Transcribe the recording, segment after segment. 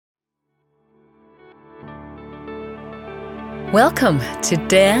Welcome to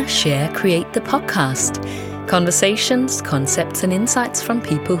Dare, Share, Create the podcast. Conversations, concepts and insights from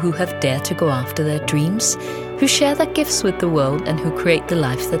people who have dared to go after their dreams, who share their gifts with the world and who create the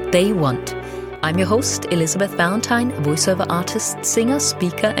life that they want. I'm your host, Elizabeth Valentine, a voiceover artist, singer,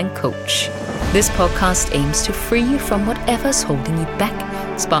 speaker and coach. This podcast aims to free you from whatever's holding you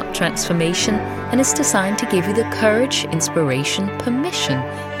back, spark transformation, and is designed to give you the courage, inspiration, permission,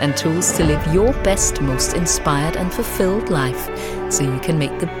 and tools to live your best, most inspired and fulfilled life so you can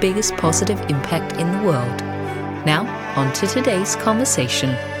make the biggest positive impact in the world. Now, on to today's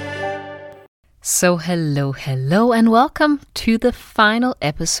conversation. So hello and welcome to the final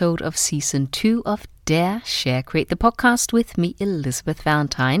episode of Season 2 of Dare, Share, Create the podcast with me, Elizabeth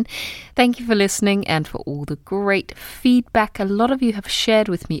Valentine. Thank you for listening and for all the great feedback a lot of you have shared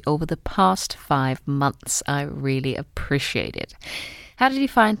with me over the past 5 months. I really appreciate it. How did you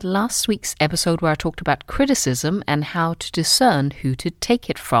find last week's episode where I talked about criticism and how to discern who to take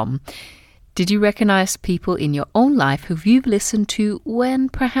it from? Did you recognize people in your own life who you've listened to when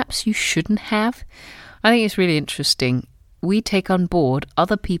perhaps you shouldn't have? I think it's really interesting. We take on board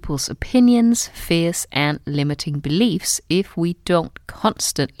other people's opinions, fears, and limiting beliefs if we don't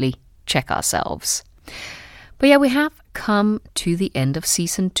constantly check ourselves. But yeah, we have come to the end of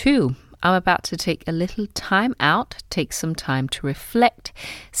Season 2. I'm about to take a little time out, take some time to reflect,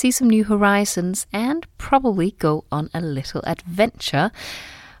 see some new horizons, and probably go on a little adventure.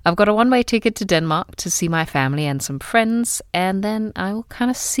 I've got a one-way ticket to Denmark to see my family and some friends, and then I will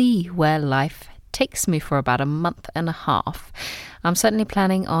kind of see where life takes me for about a month and a half. I'm certainly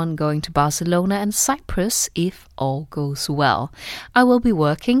planning on going to Barcelona and Cyprus if all goes well. I will be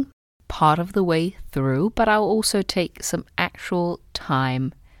working part of the way through, but I'll also take some actual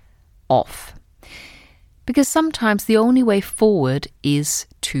time off. Because sometimes the only way forward is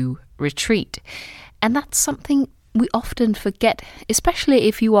to retreat. And that's something we often forget, especially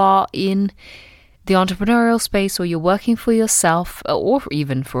if you are in the entrepreneurial space or you're working for yourself or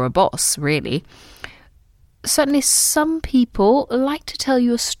even for a boss, really. Certainly some people like to tell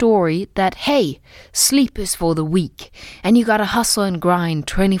you a story that, hey, sleep is for the weak and you gotta hustle and grind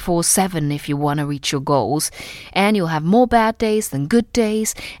 24/7 if you want to reach your goals, and you'll have more bad days than good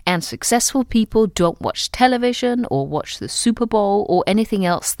days, and successful people don't watch television or watch the Super Bowl or anything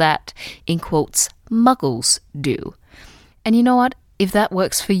else that, in quotes, muggles do. And you know what? If that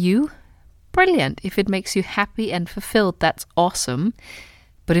works for you, brilliant. If it makes you happy and fulfilled, that's awesome.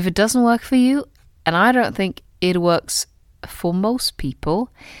 But if it doesn't work for you, and I don't think it works for most people,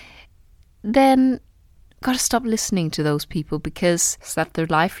 then gotta stop listening to those people, because is that the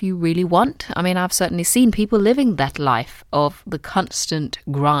life you really want? I mean, I've certainly seen people living that life of the constant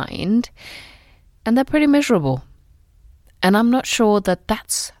grind, and they're pretty miserable. And I'm not sure that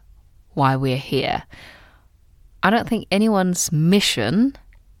that's why we're here. I don't think anyone's mission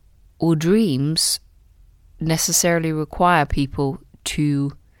or dreams necessarily require people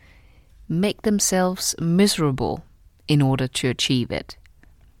to make themselves miserable in order to achieve it.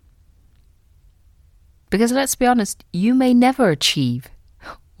 Because let's be honest, you may never achieve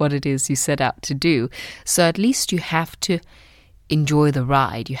what it is you set out to do. So at least you have to enjoy the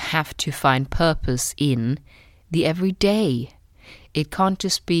ride. You have to find purpose in the everyday. It can't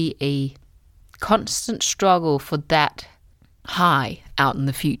just be a constant struggle for that high out in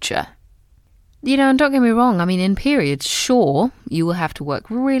the future. You know, and don't get me wrong, I mean, in periods, sure, you will have to work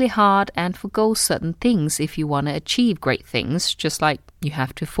really hard and forgo certain things if you want to achieve great things, just like you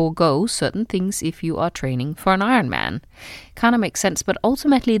have to forgo certain things if you are training for an Ironman. Kind of makes sense, but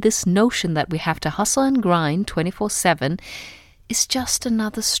ultimately this notion that we have to hustle and grind 24/7 is just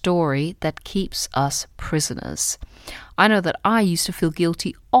another story that keeps us prisoners. I know that I used to feel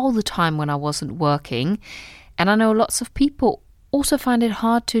guilty all the time when I wasn't working, and I know lots of people also find it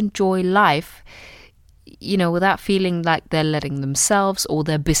hard to enjoy life, you know, without feeling like they're letting themselves or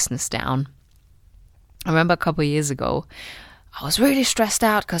their business down. I remember a couple of years ago, I was really stressed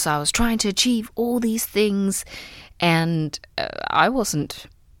out because I was trying to achieve all these things, and I wasn't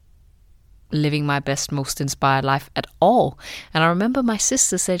living my best, most inspired life at all. And I remember my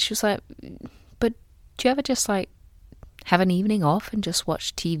sister said, she was like, but do you ever just like have an evening off and just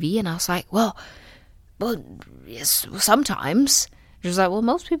watch TV? And I was like, well, yes, sometimes. She was like, well,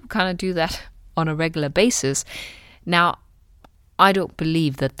 most people kind of do that on a regular basis. Now, I don't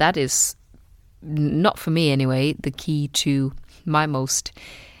believe that that is, not for me anyway, the key to my most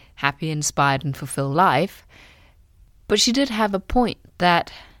happy, inspired, and fulfilled life. But she did have a point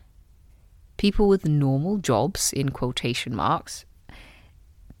that people with normal jobs, in quotation marks,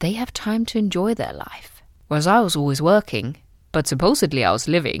 they have time to enjoy their life. Whereas I was always working, but supposedly I was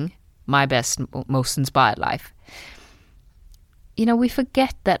living my best, most inspired life. we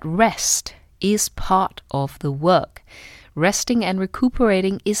forget that rest is part of the work. Resting and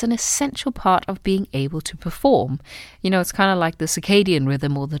recuperating is an essential part of being able to perform. It's kind of like the circadian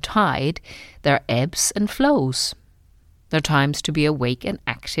rhythm or the tide. There are ebbs and flows. There are times to be awake and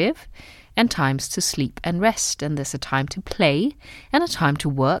active, and times to sleep and rest. And there's a time to play, and a time to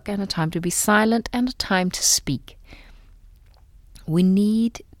work, and a time to be silent, and a time to speak. We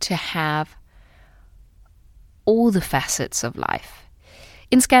need to have all the facets of life.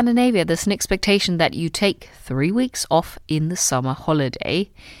 In Scandinavia, there's an expectation that you take 3 weeks off in the summer holiday.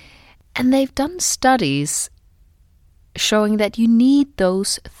 And they've done studies showing that you need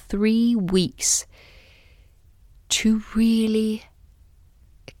those 3 weeks to really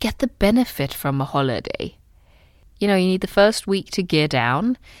get the benefit from a holiday. You need the first week to gear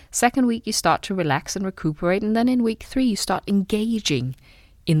down. Second week, you start to relax and recuperate. And then in week 3, you start engaging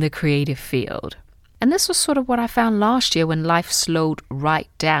in the creative field. And this was sort of what I found last year when life slowed right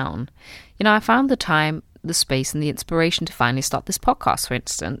down. I found the time, the space, and the inspiration to finally start this podcast, for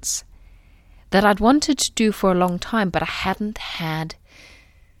instance, that I'd wanted to do for a long time, but I hadn't had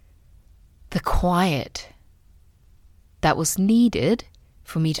the quiet that was needed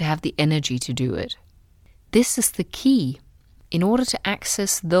for me to have the energy to do it. This is the key. In order to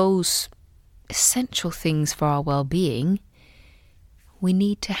access those essential things for our well-being, we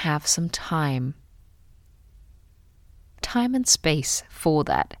need to have some time and space for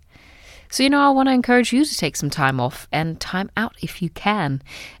that. So, I want to encourage you to take some time off and time out if you can.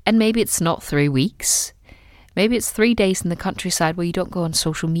 And maybe it's not 3 weeks. Maybe it's 3 days in the countryside where you don't go on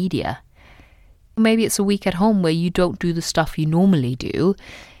social media. Maybe it's a week at home where you don't do the stuff you normally do,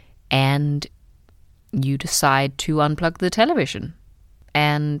 and you decide to unplug the television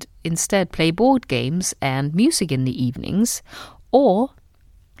and instead play board games and music in the evenings. Or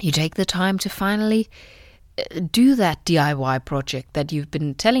you take the time to finally do that DIY project that you've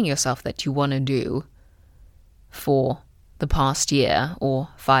been telling yourself that you want to do for the past year or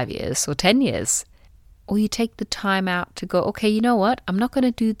 5 years or 10 years. Or you take the time out to go, okay, you know what? I'm not going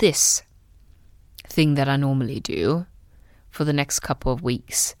to do this thing that I normally do for the next couple of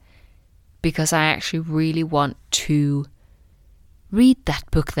weeks because I actually really want to read that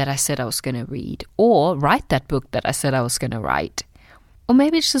book that I said I was going to read, or write that book that I said I was going to write. Or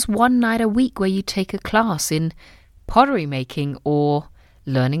maybe it's just one night a week where you take a class in pottery making or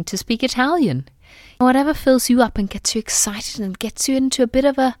learning to speak Italian. Whatever fills you up and gets you excited and gets you into a bit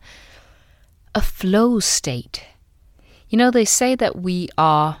of a flow state. They say that we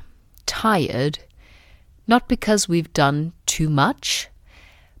are tired not because we've done too much,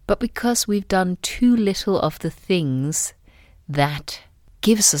 but because we've done too little of the things that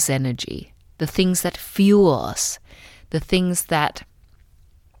gives us energy, the things that fuel us, the things that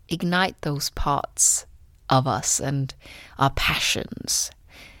ignite those parts of us and our passions.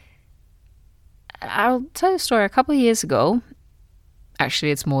 I'll tell you a story. A couple of years ago,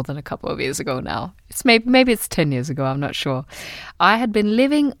 actually it's more than a couple of years ago now. It's maybe it's 10 years ago, I'm not sure. I'd been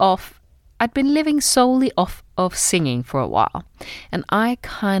living solely off of singing for a while, and I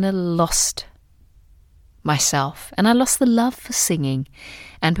kind of lost myself, and I lost the love for singing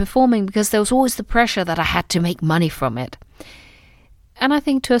and performing because there was always the pressure that I had to make money from it. And I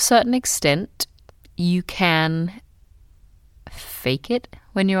think to a certain extent, you can fake it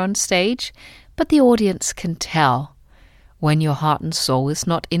when you're on stage, but the audience can tell when your heart and soul is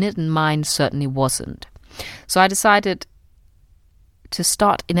not in it, and mine certainly wasn't. So I decided to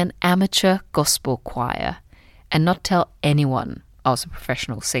start in an amateur gospel choir and not tell anyone I was a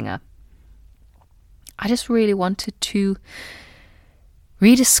professional singer. I just really wanted to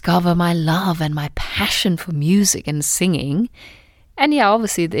rediscover my love and my passion for music and singing. And yeah,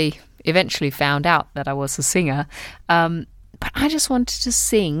 obviously they eventually found out that I was a singer. But I just wanted to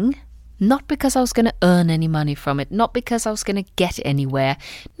sing, not because I was going to earn any money from it, not because I was going to get anywhere,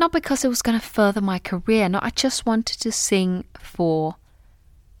 not because it was going to further my career. No, I just wanted to sing for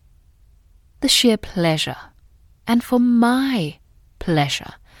the sheer pleasure and for my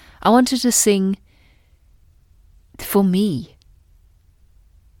pleasure. I wanted to sing for me,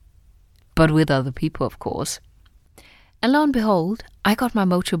 but with other people, of course. And lo and behold, I got my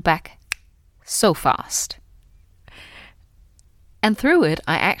mojo back so fast. And through it,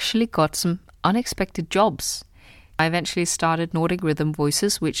 I actually got some unexpected jobs. I eventually started Nordic Rhythm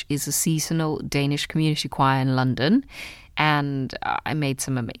Voices, which is a seasonal Danish community choir in London. And I made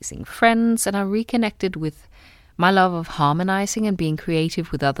some amazing friends, and I reconnected with my love of harmonizing and being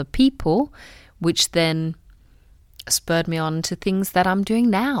creative with other people, which then spurred me on to things that I'm doing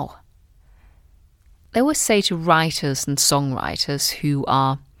now. They always say to writers and songwriters who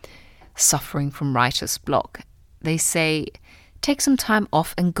are suffering from writer's block, they say, take some time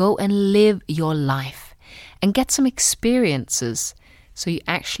off and go and live your life and get some experiences so you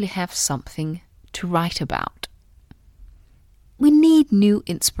actually have something to write about. We need new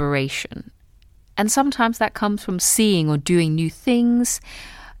inspiration. And sometimes that comes from seeing or doing new things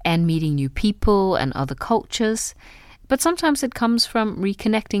and meeting new people and other cultures. But sometimes it comes from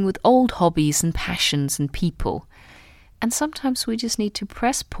reconnecting with old hobbies and passions and people. And sometimes we just need to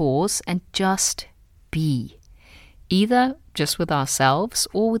press pause and just be. Either just with ourselves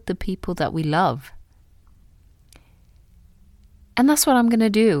or with the people that we love. And that's what I'm going to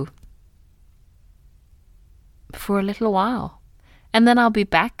do for a little while. And then I'll be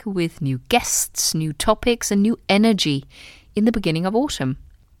back with new guests, new topics, and new energy in the beginning of autumn.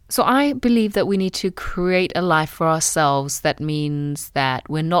 So I believe that we need to create a life for ourselves that means that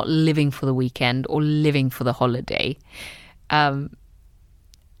we're not living for the weekend or living for the holiday. And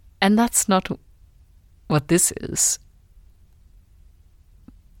that's not what this is.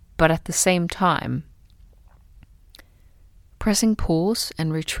 But at the same time, pressing pause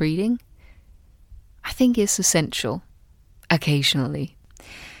and retreating, I think is essential occasionally.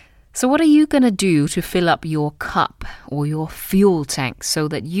 So what are you going to do to fill up your cup or your fuel tank so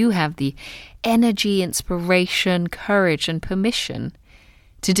that you have the energy, inspiration, courage, and permission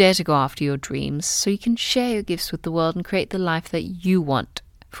to dare to go after your dreams so you can share your gifts with the world and create the life that you want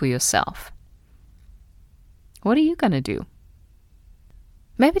for yourself? What are you going to do?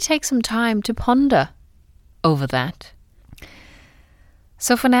 Maybe take some time to ponder over that.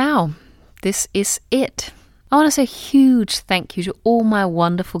 So for now, this is it. I want to say a huge thank you to all my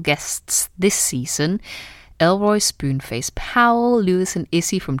wonderful guests this season. Elroy Spoonface Powell, Lewis and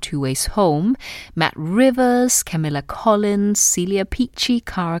Issy from Two Ways Home, Matt Rivers, Camilla Collins, Celia Peachy,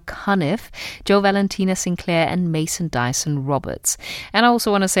 Cara Cuniff, Joe Valentina Sinclair, and Mason Dyson Roberts. And I also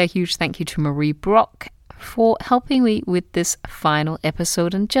want to say a huge thank you to Marie Brock for helping me with this final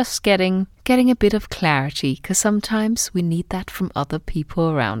episode and just getting a bit of clarity, because sometimes we need that from other people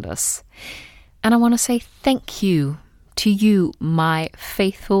around us. And I want to say thank you to you, my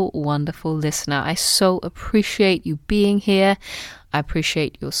faithful, wonderful listener. I so appreciate you being here. I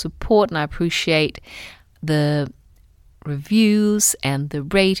appreciate your support, and I appreciate the reviews and the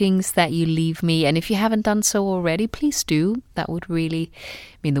ratings that you leave me. And if you haven't done so already, please do. That would really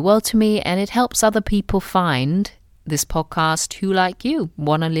mean the world to me, and it helps other people find this podcast who, like you,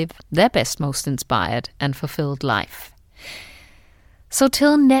 want to live their best, most inspired and fulfilled life. So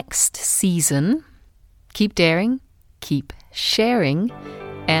till next season, keep daring, keep sharing,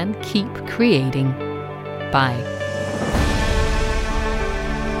 and keep creating. Bye.